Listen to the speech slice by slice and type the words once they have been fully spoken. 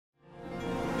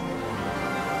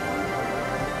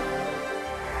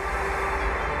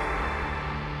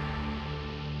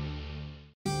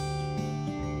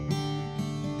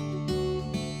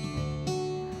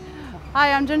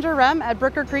Hi, I'm Ginger Rem at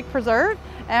Brooker Creek Preserve,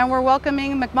 and we're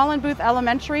welcoming McMullen Booth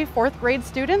Elementary 4th grade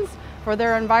students for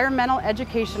their environmental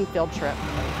education field trip.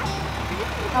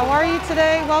 How are you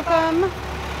today? Welcome.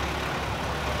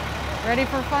 Ready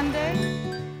for a fun day?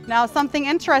 Now, something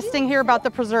interesting here about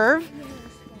the preserve.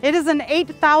 It is an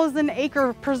 8,000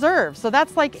 acre preserve, so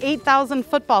that's like 8,000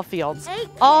 football fields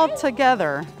all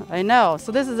together. I know.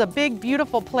 So this is a big,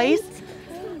 beautiful place,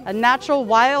 a natural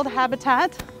wild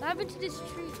habitat. What happened to this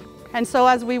tree? And so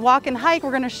as we walk and hike,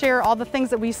 we're going to share all the things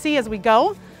that we see as we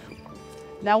go.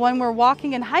 Now, when we're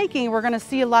walking and hiking, we're going to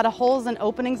see a lot of holes and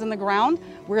openings in the ground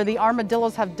where the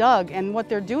armadillos have dug, and what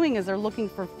they're doing is they're looking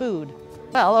for food.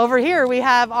 Well, over here we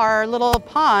have our little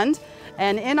pond,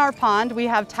 and in our pond we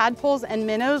have tadpoles and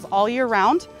minnows all year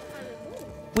round.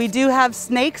 We do have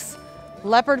snakes,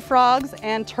 leopard frogs,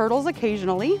 and turtles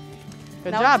occasionally.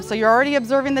 Good job. So you're already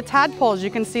observing the tadpoles. You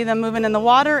can see them moving in the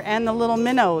water, and the little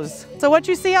minnows. So what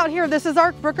you see out here, this is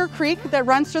our Brooker Creek that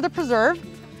runs through the preserve.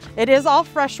 It is all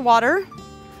fresh water.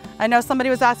 I know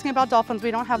somebody was asking about dolphins. We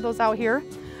don't have those out here.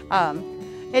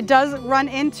 It does run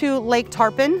into Lake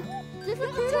Tarpon. This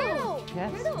is a turtle.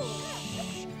 Yes.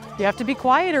 Shh. You have to be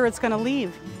quiet or it's going to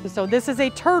leave. So this is a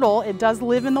turtle. It does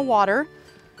live in the water.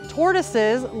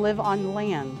 Tortoises live on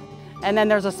land. And then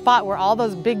there's a spot where all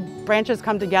those big branches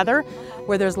come together,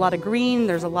 where there's a lot of green,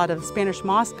 there's a lot of Spanish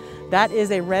moss. That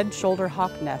is a red shoulder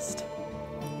hawk nest.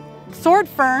 Sword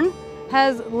fern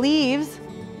has leaves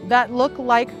that look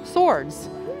like swords.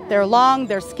 They're long,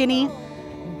 they're skinny,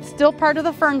 still part of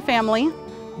the fern family.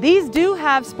 These do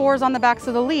have spores on the backs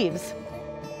of the leaves.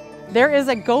 There is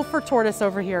a gopher tortoise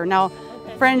over here. Now,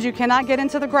 friends, you cannot get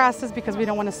into the grasses because we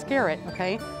don't want to scare it,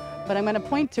 okay? But I'm going to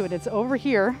point to it. It's over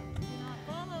here.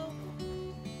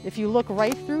 If you look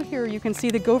right through here, you can see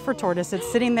the gopher tortoise.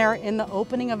 It's sitting there in the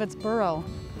opening of its burrow.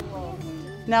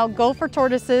 Now, gopher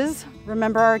tortoises,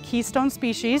 remember, are a keystone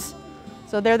species.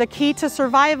 So they're the key to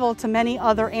survival to many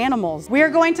other animals. We are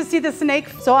going to see the snake.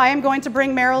 So I am going to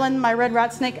bring Marilyn, my red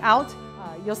rat snake, out.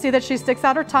 You'll see that she sticks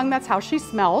out her tongue. That's how she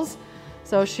smells.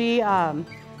 So she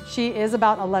is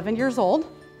about 11 years old.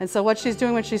 And so what she's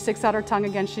doing when she sticks out her tongue,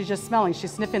 again, she's just smelling.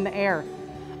 She's sniffing the air.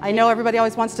 I know everybody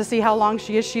always wants to see how long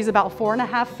she is. She's about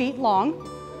 4.5 feet long.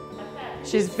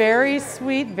 She's very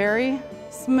sweet, very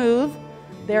smooth.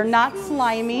 They're not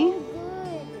slimy.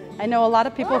 I know a lot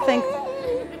of people think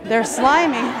they're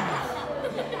slimy.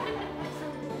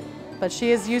 But she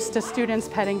is used to students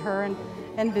petting her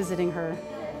and visiting her.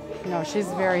 No, she's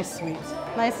very sweet.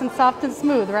 Nice and soft and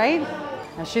smooth, right?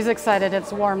 Now she's excited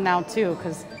it's warm now too,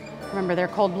 because remember, they're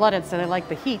cold-blooded, so they like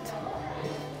the heat.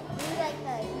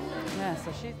 Yeah,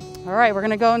 so all right, we're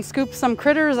gonna go and scoop some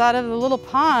critters out of the little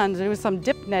pond, do some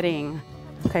dip netting.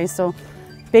 Okay, so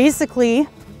basically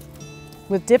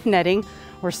with dip netting,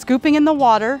 we're scooping in the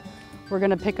water, we're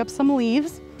gonna pick up some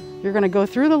leaves, you're gonna go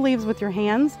through the leaves with your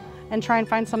hands and try and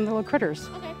find some little critters.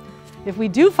 Okay. If we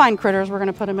do find critters, we're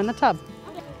gonna put them in the tub.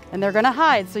 Okay. And they're gonna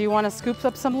hide, so you wanna scoop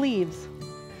up some leaves.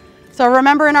 So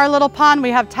remember, in our little pond,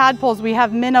 we have tadpoles, we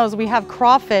have minnows, we have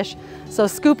crawfish. So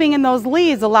scooping in those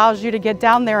leaves allows you to get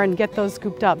down there and get those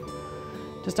scooped up.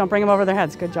 Just don't bring them over their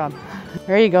heads. Good job.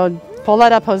 There you go. Pull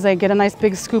that up, Jose. Get a nice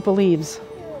big scoop of leaves.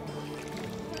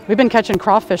 We've been catching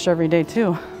crawfish every day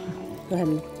too. Go ahead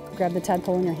and grab the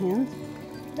tadpole in your hand.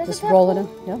 Just roll it in.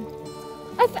 Yep.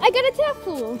 I got a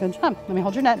tadpole. Good job. Let me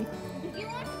hold your net.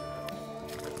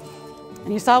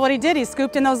 And you saw what he did. He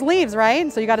scooped in those leaves,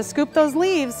 right? So you got to scoop those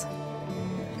leaves.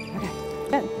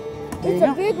 Okay. Good. It's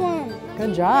a big one.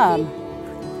 Good job.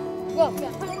 Go,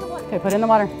 yeah, put it in the water. Okay, put it in the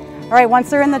water. All right, once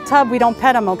they're in the tub, we don't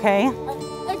pet them, okay?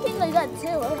 I think like that too.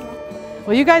 I don't know.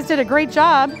 Well, you guys did a great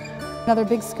job. Another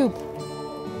big scoop.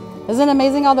 Isn't it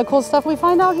amazing all the cool stuff we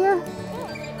find out here?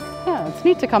 Yeah, it's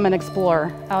neat to come and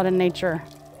explore out in nature.